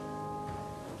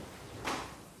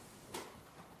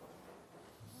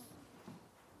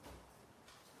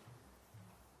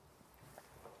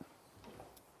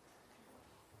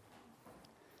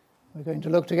We're going to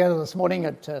look together this morning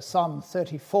at Psalm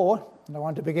 34, and I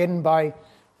want to begin by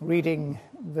reading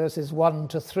verses 1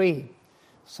 to 3.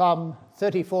 Psalm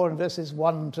 34 and verses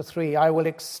 1 to 3. I will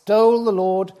extol the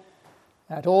Lord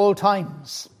at all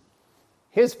times.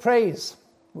 His praise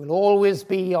will always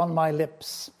be on my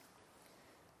lips.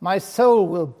 My soul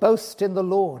will boast in the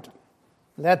Lord.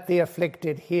 Let the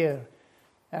afflicted hear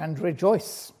and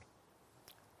rejoice.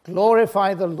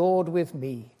 Glorify the Lord with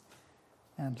me,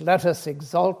 and let us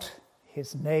exalt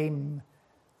his name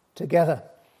together.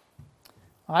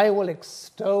 I will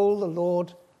extol the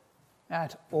Lord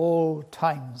at all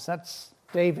times. That's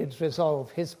David's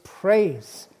resolve. His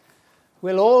praise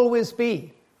will always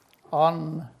be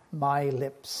on my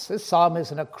lips. This psalm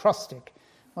is an acrostic.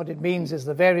 What it means is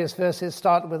the various verses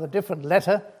start with a different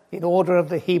letter in order of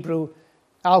the Hebrew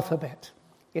alphabet.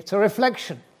 It's a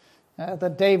reflection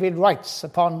that David writes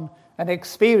upon an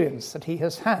experience that he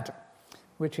has had,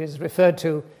 which is referred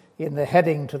to in the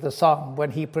heading to the psalm,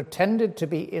 when he pretended to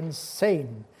be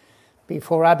insane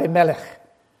before Abimelech,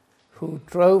 who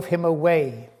drove him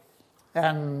away,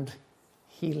 and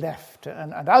he left.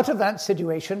 And out of that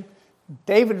situation,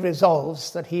 David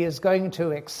resolves that he is going to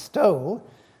extol,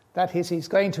 that is, he's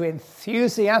going to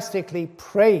enthusiastically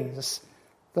praise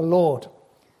the Lord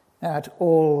at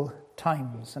all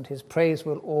times, and his praise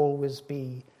will always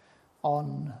be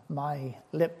on my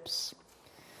lips.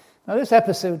 Now, this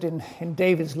episode in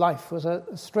David's life was a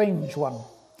strange one.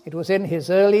 It was in his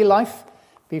early life,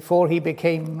 before he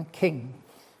became king.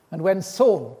 And when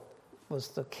Saul was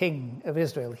the king of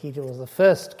Israel, he was the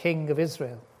first king of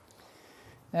Israel.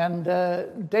 And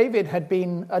David had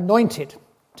been anointed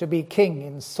to be king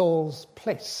in Saul's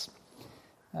place.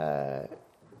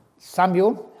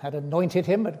 Samuel had anointed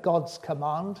him at God's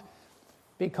command,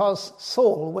 because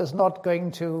Saul was not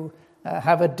going to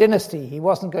have a dynasty. He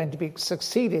wasn't going to be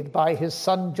succeeded by his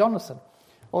son Jonathan,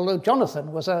 although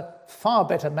Jonathan was a far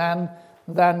better man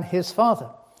than his father.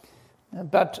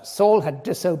 But Saul had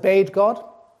disobeyed God,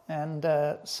 and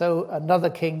so another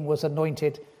king was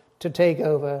anointed to take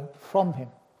over from him.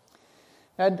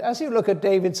 And as you look at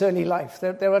David's early life,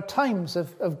 there are times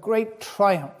of great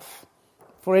triumph.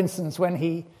 For instance, when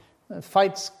he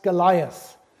fights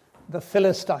Goliath, the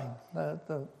Philistine,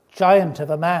 the giant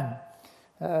of a man,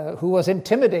 who was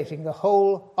intimidating the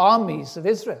whole armies of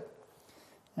Israel.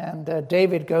 And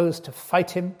David goes to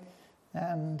fight him,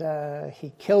 and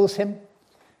he kills him,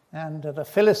 and the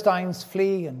Philistines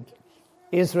flee, and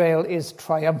Israel is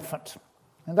triumphant.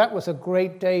 And that was a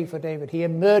great day for David. He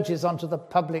emerges onto the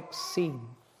public scene.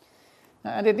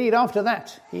 And indeed, after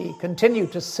that, he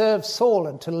continued to serve Saul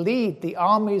and to lead the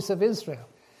armies of Israel.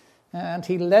 And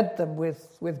he led them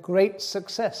with great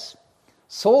success.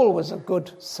 Saul was a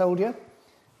good soldier.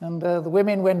 And the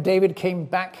women, when David came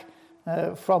back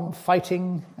from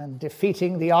fighting and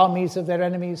defeating the armies of their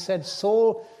enemies, said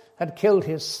Saul had killed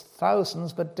his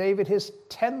thousands, but David his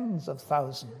tens of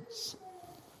thousands.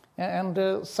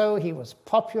 And so he was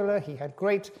popular. He had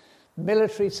great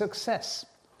military success.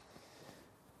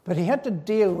 But he had to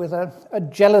deal with a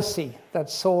jealousy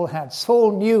that Saul had.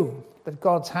 Saul knew that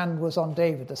God's hand was on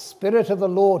David. The Spirit of the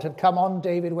Lord had come on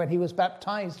David when he was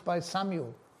baptized by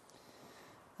Samuel.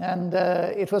 And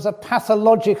it was a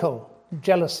pathological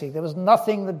jealousy. There was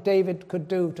nothing that David could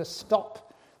do to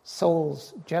stop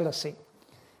Saul's jealousy.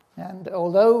 And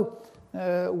although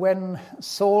when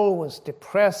Saul was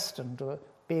depressed and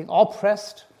being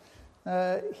oppressed,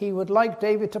 he would like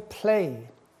David to play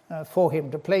for him,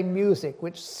 to play music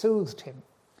which soothed him.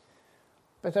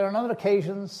 But there are other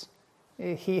occasions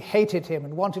he hated him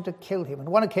and wanted to kill him. On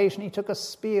one occasion he took a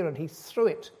spear and he threw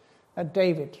it at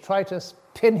David to try to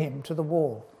pin him to the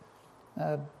wall.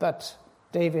 But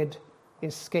David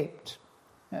escaped.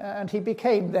 And he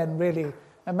became then really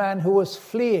a man who was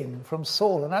fleeing from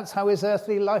Saul. And that's how his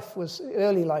early life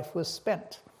was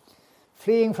spent.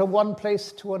 Fleeing from one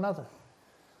place to another.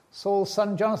 Saul's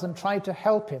son Jonathan tried to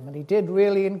help him, and he did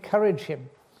really encourage him.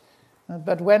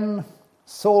 But when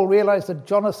Saul realized that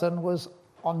Jonathan was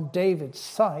on David's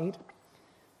side,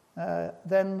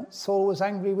 then Saul was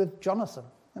angry with Jonathan,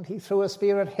 and he threw a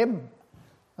spear at him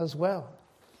as well.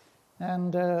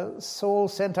 And Saul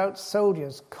sent out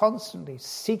soldiers constantly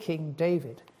seeking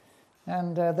David,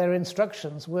 and their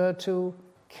instructions were to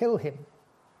kill him.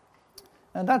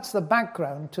 And that's the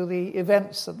background to the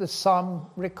events that this psalm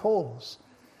recalls,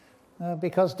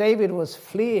 because David was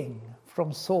fleeing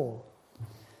from Saul.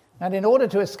 And in order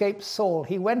to escape Saul,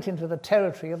 he went into the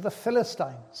territory of the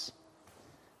Philistines.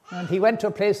 And he went to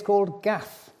a place called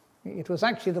Gath. It was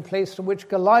actually the place from which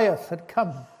Goliath had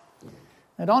come.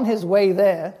 And on his way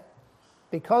there,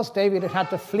 because David had had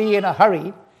to flee in a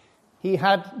hurry, he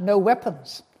had no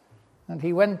weapons. And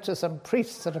he went to some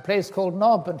priests at a place called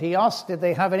Nob, and he asked did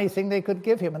they have anything they could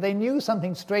give him. And they knew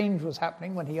something strange was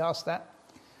happening when he asked that.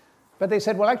 But they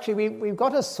said, well, actually, we've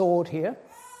got a sword here.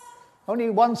 Only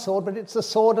one sword, but it's the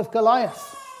sword of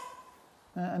Goliath.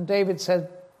 And David said,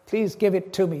 please give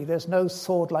it to me. There's no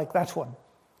sword like that one.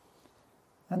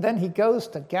 And then he goes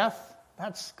to Gath.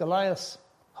 That's Goliath's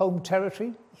home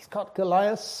territory. He's got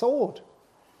Goliath's sword.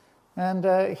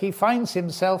 And he finds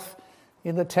himself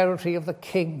in the territory of the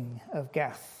king of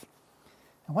Gath.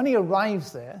 And when he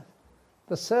arrives there,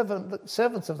 the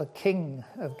servants of the king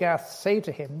of Gath say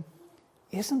to him,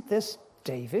 isn't this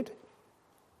David,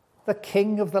 the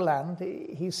king of the land?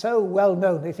 He's so well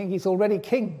known, they think he's already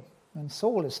king, and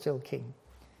Saul is still king.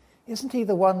 Isn't he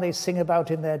the one they sing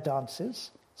about in their dances?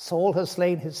 Saul has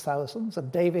slain his thousands,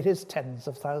 and David his tens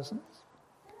of thousands.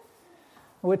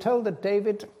 We're told that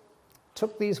David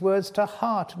took these words to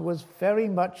heart and was very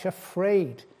much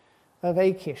afraid of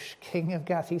Achish, king of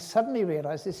Gath. He suddenly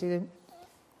realized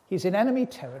he's in enemy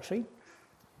territory,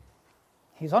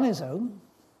 he's on his own,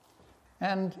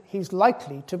 and he's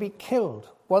likely to be killed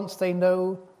once they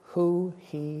know who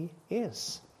he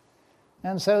is.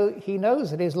 And so he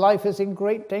knows that his life is in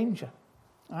great danger,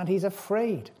 and he's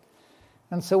afraid.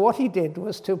 And so what he did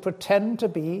was to pretend to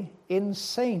be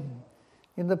insane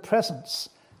in the presence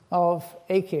of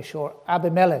Achish or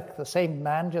Abimelech, the same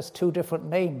man, just two different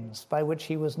names by which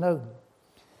he was known.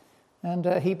 And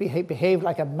he behaved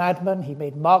like a madman. He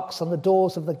made marks on the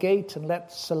doors of the gate and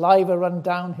let saliva run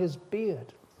down his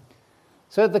beard.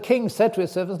 So the king said to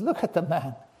his servants, look at the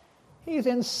man. He's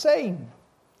insane.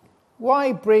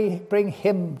 Why bring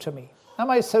him to me? Am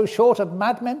I so short of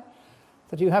madmen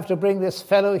that you have to bring this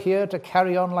fellow here to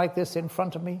carry on like this in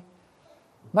front of me?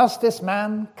 Must this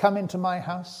man come into my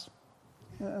house?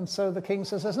 And so the king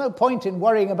says, there's no point in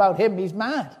worrying about him, he's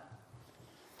mad.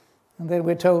 And then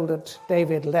we're told that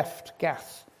David left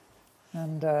Gath,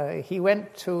 and he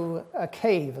went to a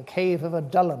cave of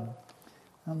Adullam.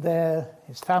 And there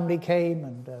his family came,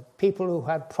 and people who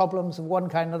had problems of one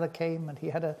kind or another came, and he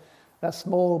had a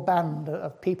small band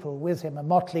of people with him, a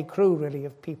motley crew really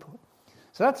of people.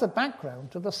 So that's the background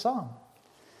to the psalm.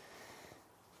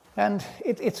 And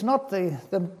it's not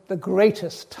the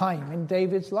greatest time in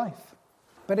David's life.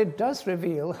 But it does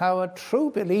reveal how a true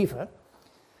believer,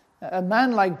 a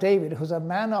man like David, who's a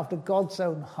man after God's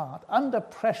own heart, under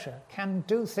pressure can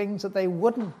do things that they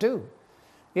wouldn't do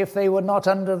if they were not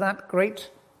under that great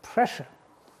pressure.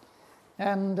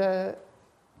 And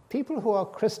people who are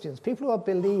Christians, people who are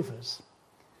believers,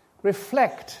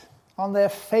 reflect on their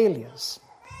failures,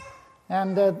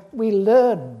 and we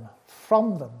learn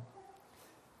from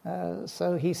them.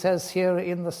 So he says here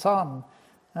in the psalm,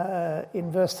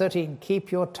 in verse 13, keep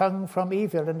your tongue from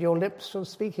evil and your lips from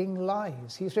speaking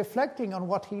lies. He's reflecting on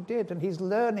what he did, and he's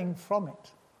learning from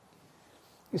it.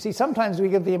 You see, sometimes we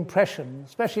give the impression,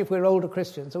 especially if we're older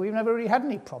Christians, that we've never really had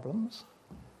any problems.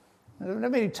 There have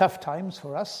never been any tough times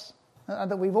for us,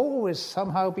 and that we've always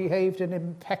somehow behaved in an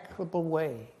impeccable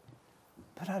way.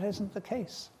 But that isn't the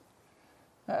case.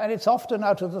 And it's often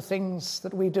out of the things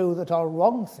that we do that are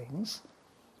wrong things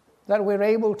that we're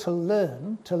able to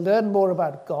learn more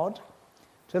about God,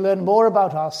 to learn more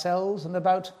about ourselves and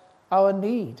about our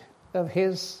need of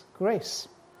his grace.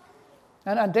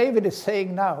 And David is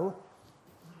saying now,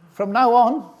 from now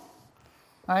on,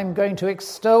 I'm going to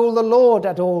extol the Lord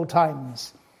at all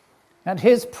times, and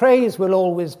his praise will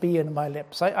always be in my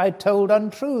lips. I told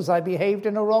untruths, I behaved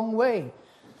in a wrong way.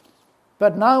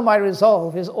 But now my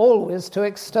resolve is always to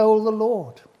extol the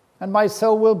Lord, and my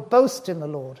soul will boast in the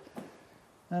Lord.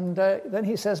 And then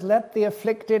he says, let the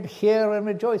afflicted hear and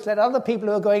rejoice. Let other people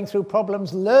who are going through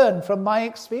problems learn from my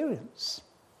experience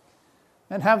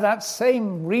and have that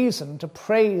same reason to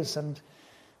praise and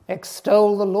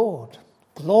extol the Lord.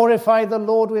 Glorify the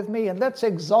Lord with me, and let's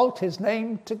exalt his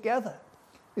name together.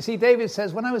 You see, David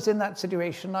says, when I was in that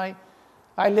situation, I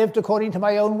lived according to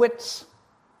my own wits.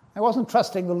 I wasn't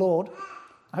trusting the Lord.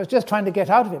 I was just trying to get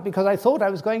out of it because I thought I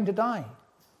was going to die.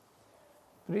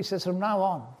 But he says, from now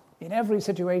on, in every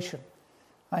situation,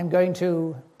 I'm going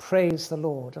to praise the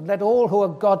Lord, and let all who are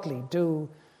godly do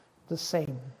the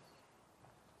same.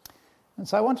 And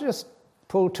so I want to just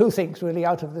pull two things really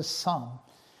out of this psalm.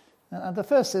 And the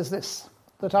first is this,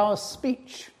 that our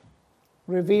speech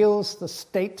reveals the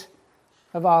state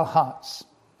of our hearts.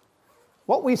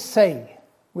 What we say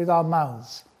with our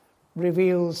mouths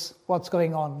reveals what's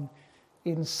going on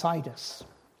inside us.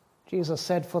 Jesus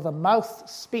said, for the mouth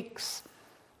speaks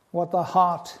what the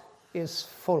heart is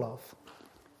full of.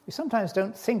 We sometimes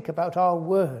don't think about our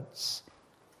words,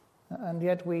 and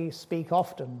yet we speak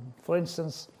often. For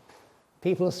instance,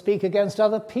 people speak against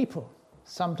other people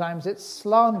Sometimes it's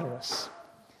slanderous,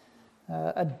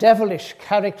 a devilish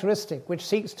characteristic which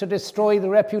seeks to destroy the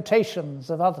reputations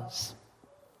of others,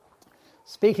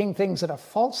 speaking things that are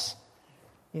false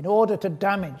in order to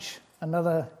damage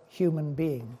another human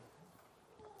being.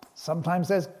 Sometimes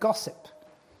there's gossip,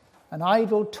 an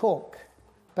idle talk,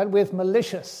 but with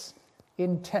malicious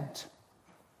intent.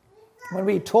 When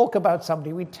we talk about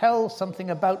somebody, we tell something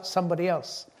about somebody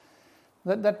else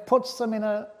that puts them in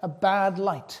a bad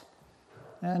light.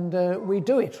 And we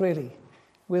do it, really,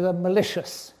 with a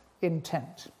malicious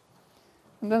intent.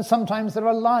 And then sometimes there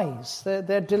are lies.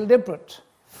 They're deliberate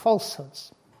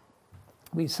falsehoods.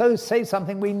 We so say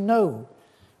something we know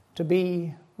to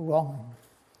be wrong.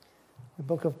 The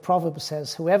book of Proverbs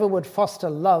says, "Whoever would foster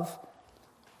love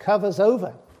covers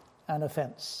over an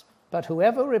offense, but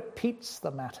whoever repeats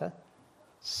the matter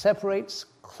separates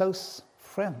close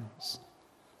friends."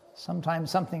 Sometimes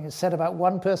something is said about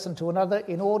one person to another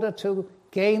in order to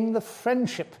gain the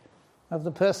friendship of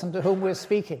the person to whom we're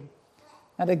speaking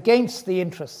and against the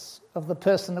interests of the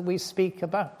person that we speak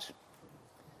about.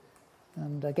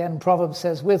 And again, Proverbs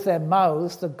says, "With their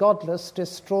mouths the godless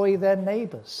destroy their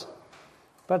neighbors,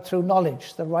 but through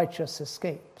knowledge the righteous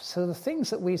escape." So the things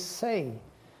that we say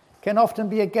can often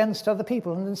be against other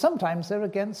people, and then sometimes they're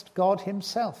against God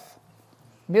himself.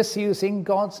 Misusing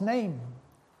God's name,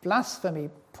 blasphemy.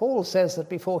 Paul says that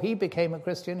before he became a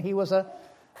Christian, he was a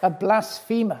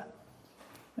blasphemer.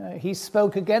 He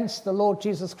spoke against the Lord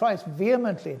Jesus Christ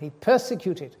vehemently, and he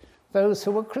persecuted those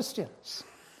who were Christians.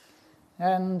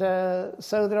 And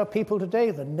so there are people today,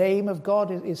 the name of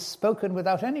God is spoken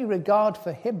without any regard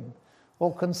for him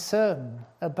or concern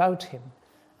about him.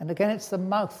 And again, it's the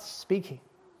mouth speaking.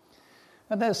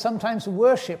 And there's sometimes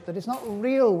worship that is not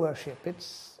real worship.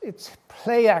 It's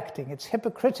play acting, it's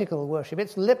hypocritical worship,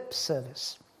 it's lip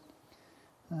service.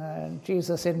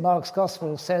 Jesus in Mark's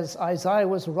Gospel says, "Isaiah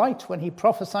was right when he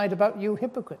prophesied about you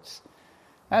hypocrites.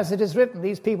 As it is written,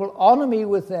 these people honor me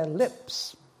with their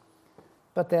lips,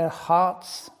 but their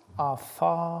hearts are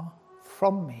far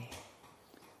from me."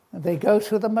 And they go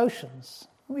through the motions.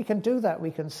 We can do that.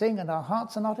 We can sing and our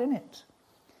hearts are not in it.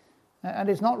 And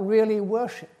it's not really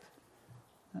worship.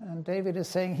 And David is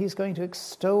saying he's going to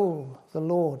extol the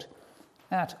Lord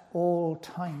at all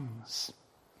times.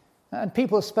 And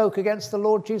people spoke against the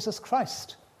Lord Jesus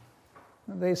Christ.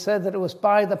 They said that it was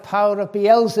by the power of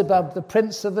Beelzebub, the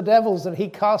prince of the devils, that he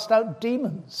cast out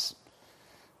demons.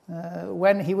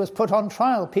 When he was put on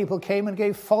trial, people came and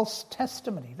gave false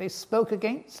testimony. They spoke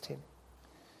against him.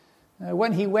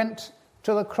 When he went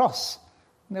to the cross,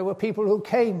 there were people who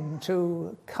came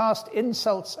to cast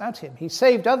insults at him. He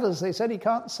saved others. They said he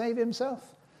can't save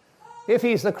himself. If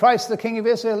he's the Christ, the King of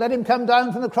Israel, let him come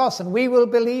down from the cross and we will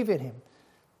believe in him.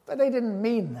 But they didn't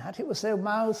mean that. It was their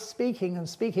mouths speaking and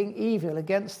speaking evil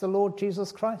against the Lord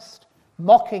Jesus Christ,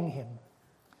 mocking him.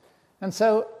 And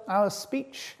so our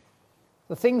speech,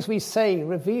 the things we say,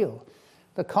 reveal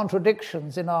the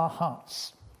contradictions in our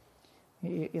hearts.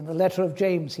 In the letter of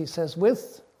James, he says,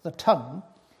 "With the tongue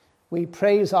we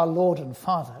praise our Lord and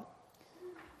Father,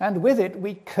 and with it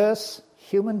we curse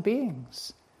human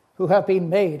beings who have been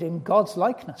made in God's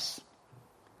likeness.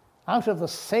 Out of the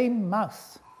same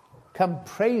mouth come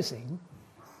praising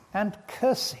and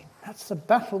cursing." That's the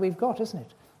battle we've got, isn't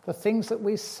it? The things that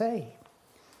we say.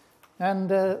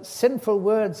 And sinful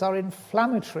words are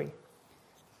inflammatory.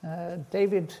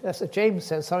 James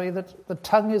says, that the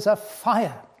tongue is a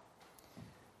fire,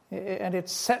 and it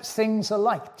sets things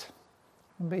alight.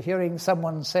 I remember hearing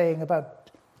someone saying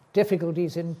about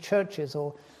difficulties in churches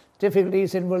or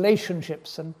difficulties in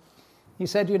relationships, and he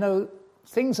said,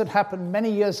 things that happened many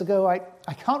years ago, I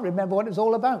can't remember what it was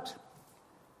all about,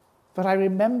 but I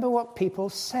remember what people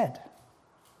said,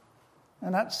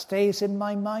 and that stays in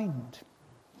my mind.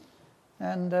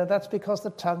 And that's because the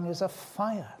tongue is a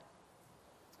fire.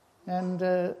 And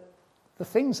the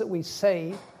things that we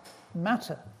say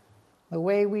matter. The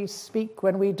way we speak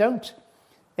when we don't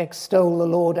extol the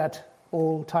Lord at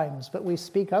all times, but we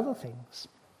speak other things.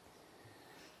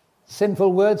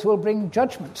 Sinful words will bring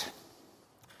judgment.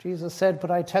 Jesus said,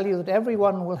 "But I tell you that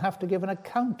everyone will have to give an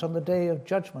account on the day of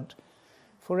judgment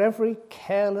for every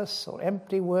careless or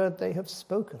empty word they have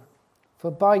spoken.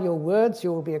 For by your words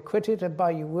you will be acquitted, and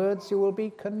by your words you will be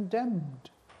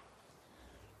condemned."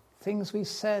 Things we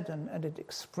said, and it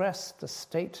expressed the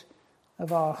state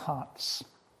of our hearts.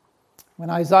 When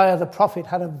Isaiah the prophet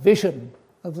had a vision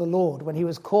of the Lord, when he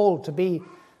was called to be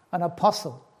an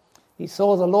apostle, he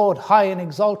saw the Lord high and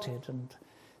exalted, and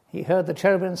he heard the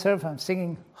cherubim and seraphim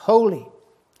singing, "Holy,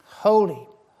 holy,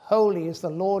 holy is the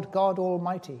Lord God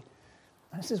Almighty."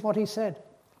 And this is what he said,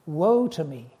 "Woe to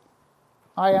me,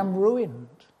 I am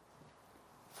ruined,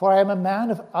 For I am a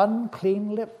man of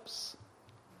unclean lips,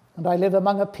 and I live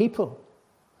among a people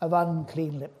of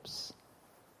unclean lips.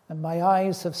 And my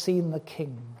eyes have seen the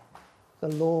King, the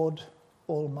Lord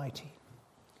Almighty.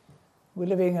 We're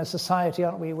living in a society,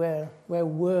 aren't we, where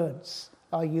words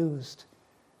are used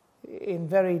in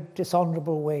very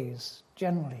dishonourable ways,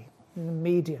 generally, in the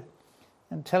media,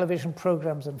 and television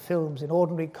programs and films, in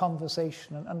ordinary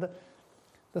conversation. And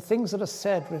the things that are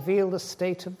said reveal the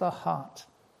state of the heart.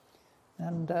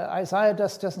 And Isaiah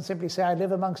doesn't simply say, I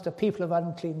live amongst a people of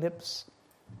unclean lips,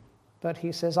 but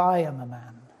he says, I am a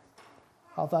man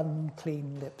of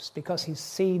unclean lips, because he's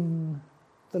seen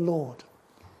the Lord.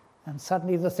 And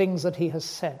suddenly the things that he has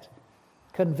said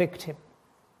convict him,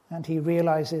 and he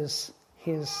realizes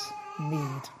his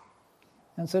need.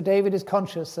 And so David is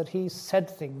conscious that he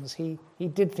said things, he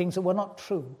did things that were not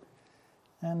true.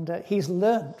 And he's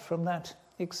learned from that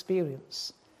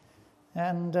experience.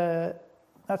 And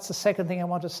that's the second thing I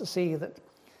want us to see, that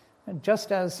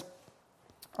just as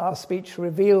our speech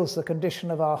reveals the condition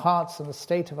of our hearts and the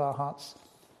state of our hearts,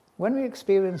 when we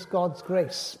experience God's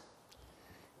grace,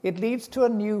 it leads to a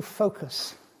new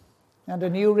focus and a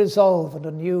new resolve and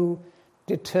a new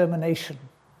determination.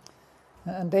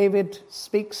 And David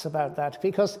speaks about that,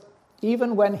 because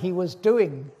even when he was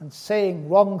doing and saying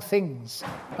wrong things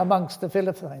amongst the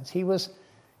Philistines, he was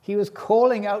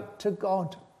calling out to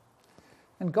God.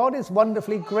 And God is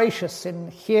wonderfully gracious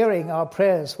in hearing our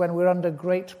prayers when we're under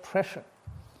great pressure.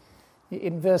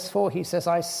 In verse 4 he says,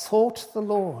 I sought the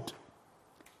Lord,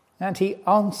 and he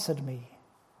answered me.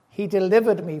 He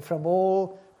delivered me from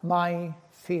all my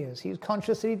fears. He's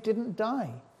conscious that he didn't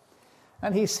die.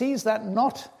 And he sees that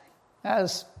not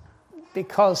as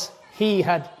because he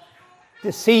had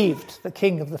deceived the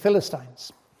king of the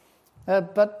Philistines,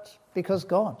 but because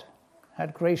God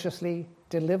had graciously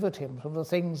delivered him from the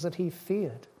things that he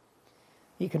feared.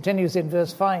 He continues in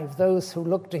verse 5, those who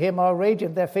look to him are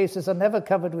radiant, their faces are never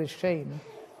covered with shame.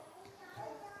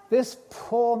 This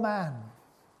poor man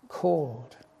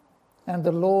called, and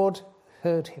the Lord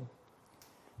heard him.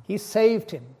 He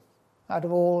saved him out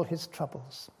of all his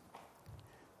troubles.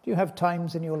 Do you have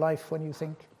times in your life when you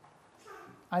think,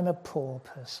 I'm a poor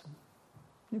person?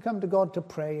 You come to God to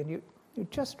pray and you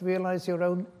just realize your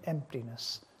own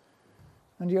emptiness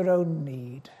and your own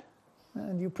need.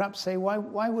 And you perhaps say, why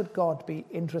would God be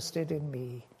interested in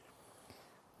me?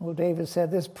 Well, David said,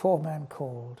 this poor man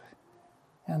called,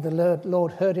 and the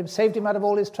Lord heard him, saved him out of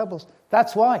all his troubles.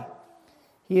 That's why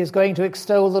he is going to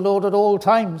extol the Lord at all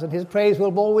times, and his praise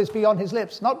will always be on his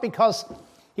lips. Not because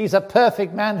he's a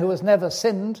perfect man who has never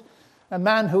sinned, a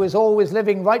man who is always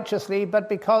living righteously, but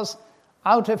because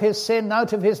out of his sin,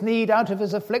 out of his need, out of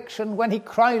his affliction, when he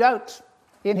cried out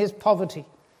in his poverty,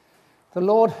 the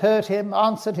Lord heard him,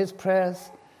 answered his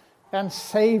prayers, and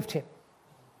saved him.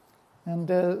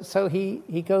 And so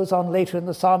he goes on later in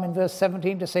the psalm in verse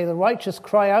 17 to say, the righteous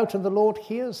cry out and the Lord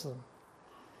hears them.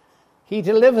 He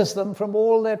delivers them from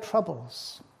all their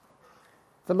troubles.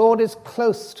 The Lord is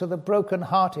close to the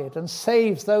brokenhearted and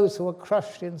saves those who are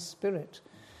crushed in spirit.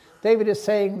 David is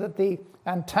saying that the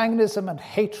antagonism and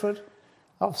hatred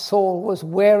of Saul was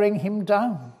wearing him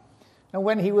down. And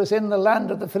when he was in the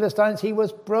land of the Philistines, he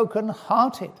was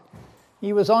broken-hearted.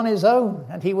 He was on his own,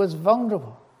 and he was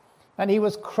vulnerable, and he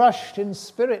was crushed in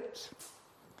spirit.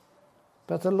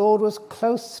 But the Lord was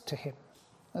close to him.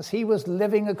 As he was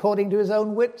living according to his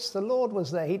own wits, the Lord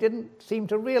was there. He didn't seem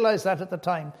to realize that at the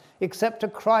time, except to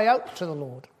cry out to the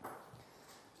Lord.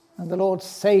 And the Lord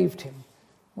saved him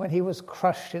when he was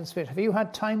crushed in spirit. Have you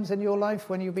had times in your life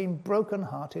when you've been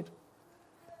broken-hearted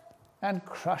and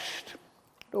crushed?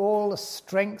 All the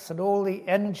strength and all the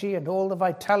energy and all the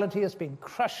vitality has been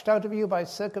crushed out of you by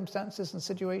circumstances and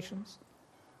situations.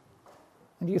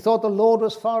 And you thought the Lord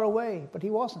was far away, but he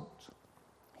wasn't.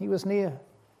 He was near,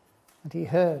 and he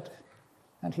heard,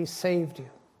 and he saved you.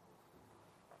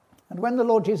 And when the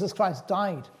Lord Jesus Christ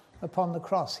died upon the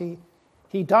cross,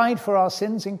 he died for our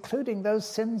sins, including those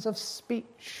sins of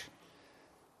speech,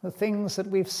 the things that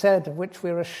we've said of which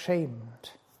we're ashamed.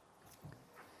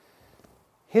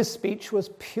 His speech was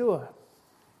pure.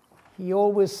 He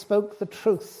always spoke the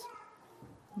truth.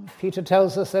 Peter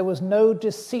tells us there was no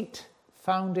deceit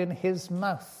found in his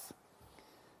mouth.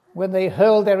 When they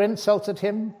hurled their insults at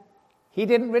him, he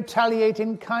didn't retaliate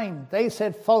in kind. They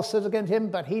said falsehoods against him,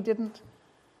 but he didn't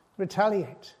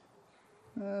retaliate.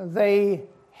 They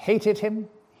hated him.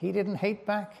 He didn't hate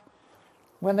back.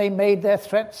 When they made their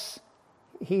threats,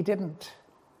 he didn't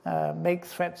make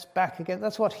threats back again.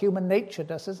 That's what human nature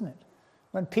does, isn't it?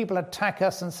 When people attack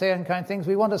us and say unkind things,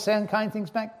 we want to say unkind things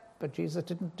back, but Jesus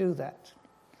didn't do that.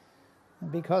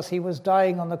 And because he was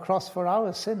dying on the cross for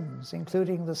our sins,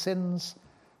 including the sins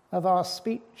of our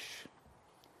speech.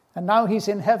 And now he's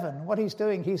in heaven. What he's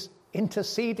doing, he's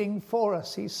interceding for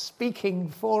us. He's speaking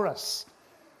for us.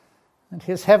 And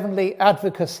his heavenly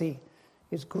advocacy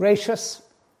is gracious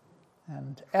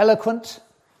and eloquent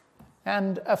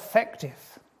and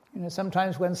effective.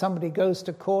 Sometimes when somebody goes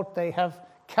to court, they have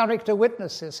character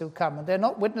witnesses who come, and they're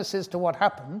not witnesses to what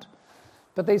happened,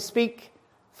 but they speak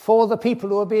for the people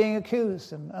who are being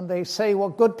accused, and they say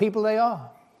what good people they are.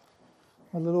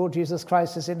 Well, the Lord Jesus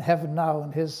Christ is in heaven now,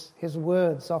 and his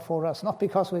words are for us, not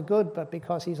because we're good, but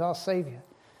because he's our Saviour.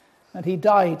 And he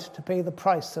died to pay the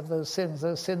price of those sins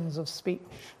of speech.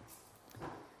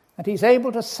 And he's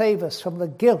able to save us from the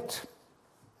guilt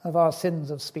of our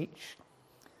sins of speech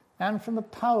and from the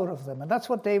power of them. And that's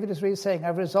what David is really saying.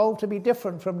 I've resolved to be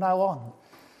different from now on.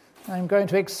 I'm going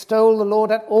to extol the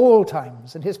Lord at all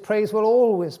times, and his praise will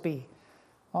always be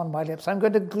on my lips. I'm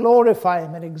going to glorify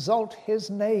him and exalt his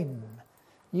name,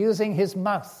 using his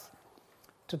mouth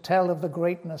to tell of the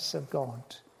greatness of God.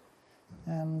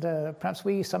 And perhaps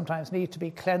we sometimes need to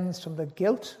be cleansed from the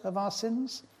guilt of our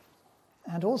sins,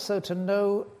 and also to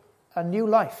know a new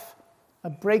life, a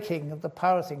breaking of the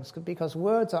power of things, because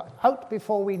words are out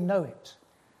before we know it.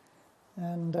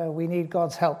 And we need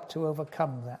God's help to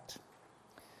overcome that.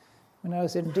 When I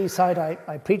was in Deeside,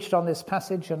 I preached on this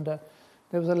passage, and there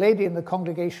was a lady in the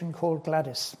congregation called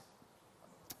Gladys.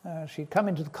 She'd come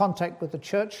into contact with the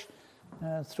church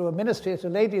through a ministry that a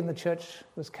lady in the church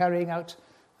was carrying out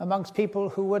amongst people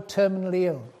who were terminally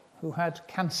ill, who had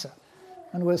cancer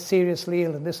and were seriously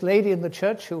ill. And this lady in the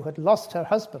church who had lost her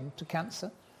husband to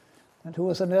cancer and who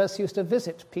was a nurse used to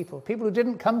visit people who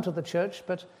didn't come to the church,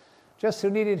 but just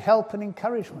who needed help and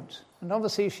encouragement. And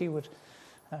obviously she would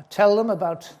tell them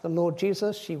about the Lord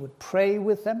Jesus. She would pray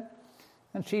with them.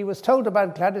 And she was told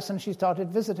about Gladys, and she started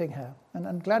visiting her.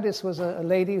 And Gladys was a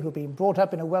lady who'd been brought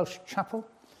up in a Welsh chapel.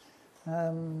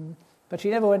 But she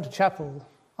never went to chapel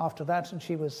after that, and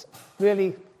she was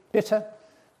really bitter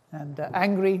and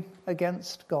angry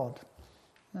against God.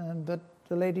 But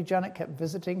the Lady Janet kept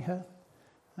visiting her,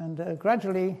 and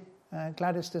gradually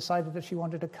Gladys decided that she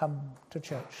wanted to come to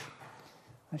church.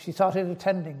 And she started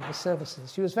attending the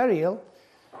services. She was very ill.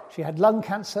 She had lung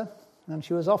cancer, and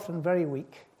she was often very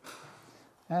weak.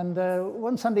 And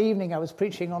one Sunday evening I was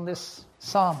preaching on this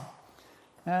psalm,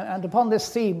 and upon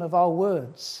this theme of our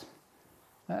words.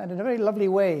 And in a very lovely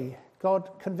way, God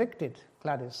convicted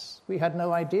Gladys. We had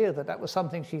no idea that was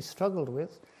something she struggled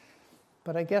with.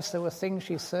 But I guess there were things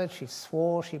she said. She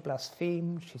swore, she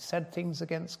blasphemed, she said things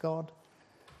against God.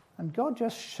 And God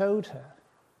just showed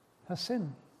her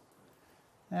sin.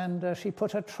 And she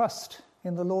put her trust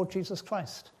in the Lord Jesus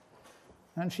Christ.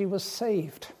 And she was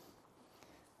saved.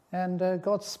 And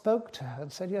God spoke to her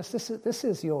and said, yes, this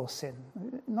is your sin.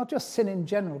 Not just sin in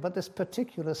general, but this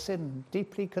particular sin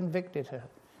deeply convicted her.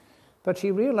 But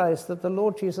she realized that the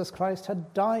Lord Jesus Christ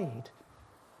had died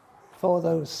for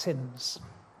those sins,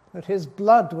 that his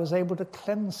blood was able to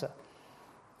cleanse her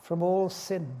from all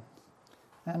sin.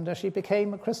 And she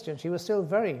became a Christian. She was still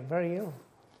very, very ill.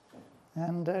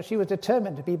 And she was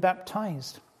determined to be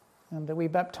baptized. And we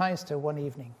baptized her one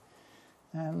evening.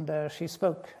 And she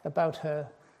spoke about her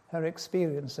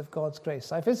experience of God's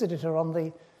grace. I visited her on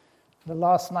the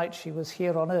last night she was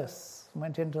here on earth.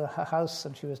 Went into her house,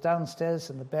 and she was downstairs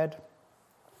in the bed.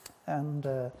 And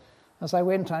as I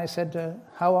went, I said,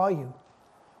 how are you?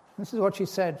 This is what she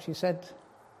said. She said,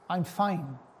 I'm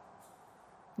fine.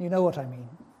 You know what I mean.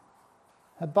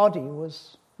 Her body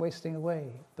was wasting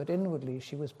away, but inwardly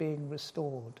she was being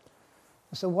restored.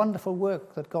 It's a wonderful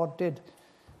work that God did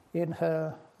in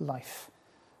her life.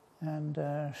 And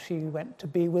she went to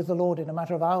be with the Lord in a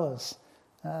matter of hours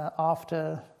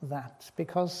after that,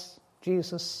 because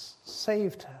Jesus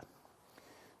saved her.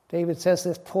 David says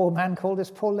this poor man called,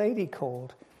 this poor lady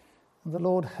called, and the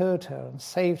Lord heard her and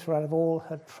saved her out of all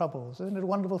her troubles. Isn't it a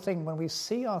wonderful thing when we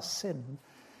see our sin,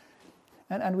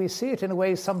 and we see it in a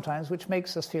way sometimes which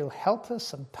makes us feel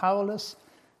helpless and powerless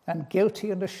and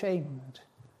guilty and ashamed,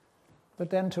 but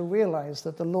then to realize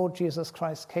that the Lord Jesus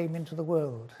Christ came into the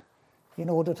world in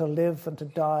order to live and to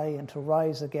die and to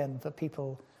rise again for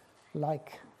people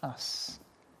like us.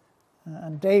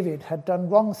 And David had done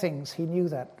wrong things, he knew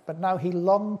that, but now he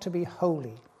longed to be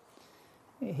holy.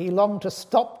 He longed to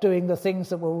stop doing the things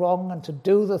that were wrong and to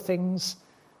do the things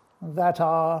that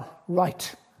are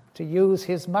right, to use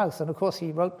his mouth. And of course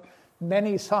he wrote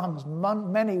many psalms,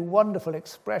 many wonderful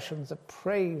expressions of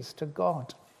praise to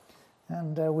God.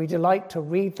 And we delight to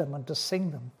read them and to sing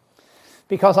them,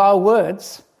 because our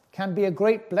words can be a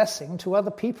great blessing to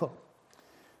other people.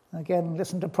 Again,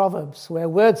 listen to Proverbs, where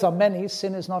words are many,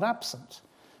 sin is not absent,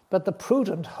 but the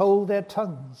prudent hold their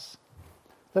tongues.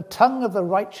 The tongue of the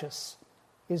righteous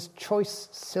is choice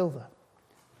silver.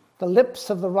 The lips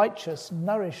of the righteous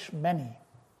nourish many.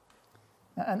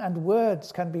 And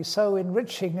words can be so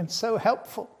enriching and so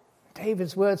helpful.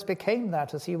 David's words became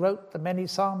that as he wrote the many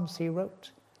psalms he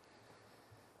wrote.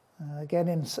 Again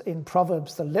in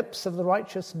Proverbs, the lips of the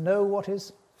righteous know what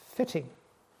is fitting.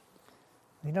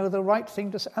 They know the right thing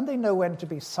to say, and they know when to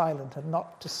be silent and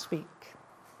not to speak.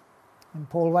 And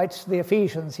Paul writes to the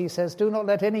Ephesians, he says, "Do not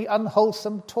let any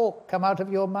unwholesome talk come out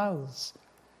of your mouths,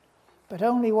 but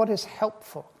only what is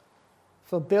helpful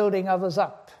for building others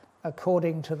up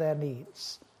according to their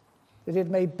needs, that it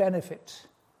may benefit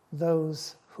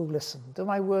those who listen." Do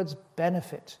my words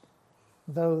benefit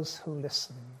those who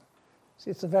listen?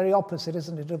 See, it's the very opposite,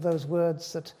 isn't it, of those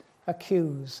words that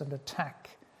accuse and attack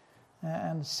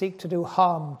and seek to do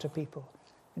harm to people.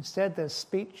 Instead, there's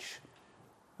speech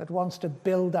that wants to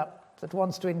build up, that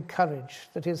wants to encourage,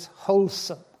 that is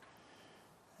wholesome.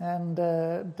 And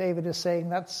David is saying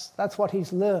that's what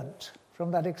he's learned from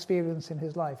that experience in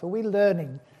his life. Are we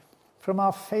learning from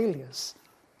our failures,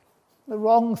 the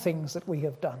wrong things that we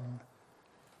have done?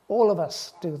 All of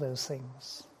us do those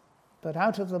things. But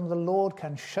out of them, the Lord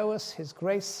can show us his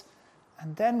grace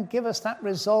and then give us that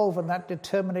resolve and that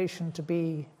determination to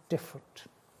be different.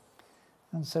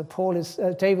 And so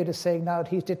David is saying now that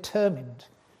he's determined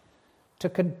to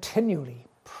continually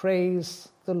praise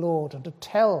the Lord and to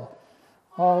tell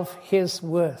of his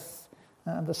worth.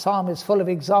 And the psalm is full of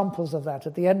examples of that.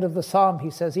 At the end of the psalm, he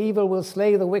says, "Evil will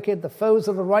slay the wicked, the foes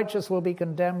of the righteous will be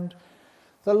condemned.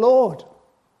 The Lord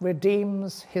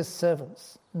redeems his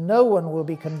servants. No one will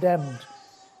be condemned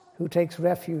who takes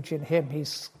refuge in him."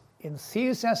 He's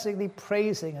enthusiastically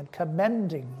praising and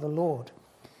commending the Lord.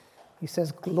 He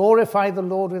says, "Glorify the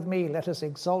Lord with me. Let us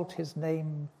exalt his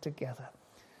name together."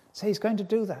 So he's going to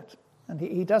do that. And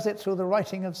he does it through the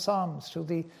writing of psalms, through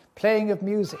the playing of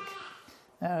music,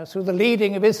 through the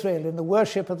leading of Israel in the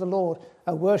worship of the Lord,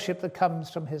 a worship that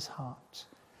comes from his heart.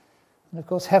 And of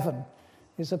course, heaven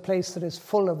is a place that is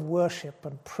full of worship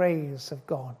and praise of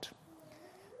God.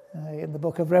 In the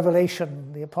book of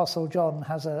Revelation, the Apostle John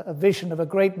has a vision of a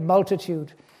great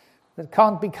multitude that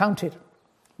can't be counted,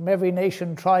 from every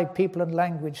nation, tribe, people, and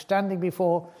language, standing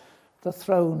before the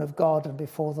throne of God and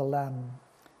before the Lamb.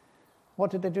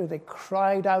 What did they do? They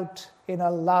cried out in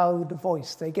a loud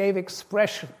voice. They gave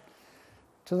expression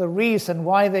to the reason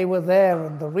why they were there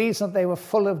and the reason they were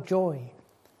full of joy.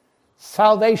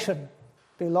 Salvation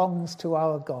belongs to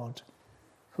our God,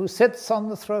 who sits on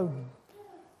the throne,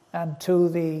 and to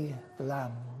the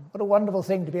Lamb. What a wonderful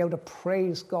thing to be able to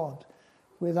praise God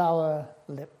with our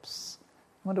lips.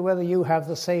 I wonder whether you have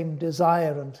the same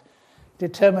desire and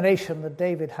determination that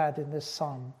David had in this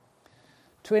psalm,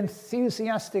 to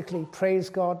enthusiastically praise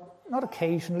God, not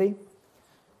occasionally,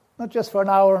 not just for an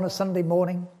hour on a Sunday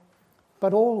morning,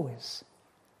 but always.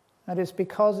 And it's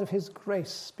because of his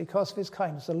grace, because of his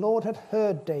kindness. The Lord had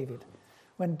heard David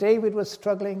when David was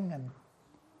struggling and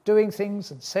doing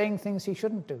things and saying things he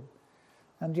shouldn't do.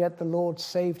 And yet the Lord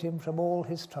saved him from all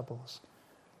his troubles.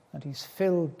 And he's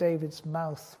filled David's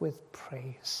mouth with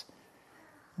praise.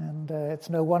 And it's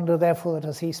no wonder, therefore, that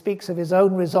as he speaks of his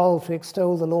own resolve to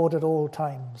extol the Lord at all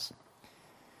times,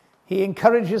 he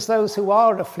encourages those who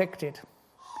are afflicted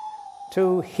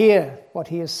to hear what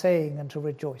he is saying and to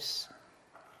rejoice.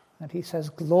 And he says,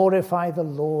 "Glorify the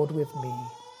Lord with me,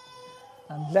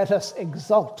 and let us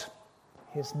exalt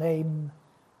his name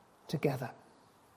together."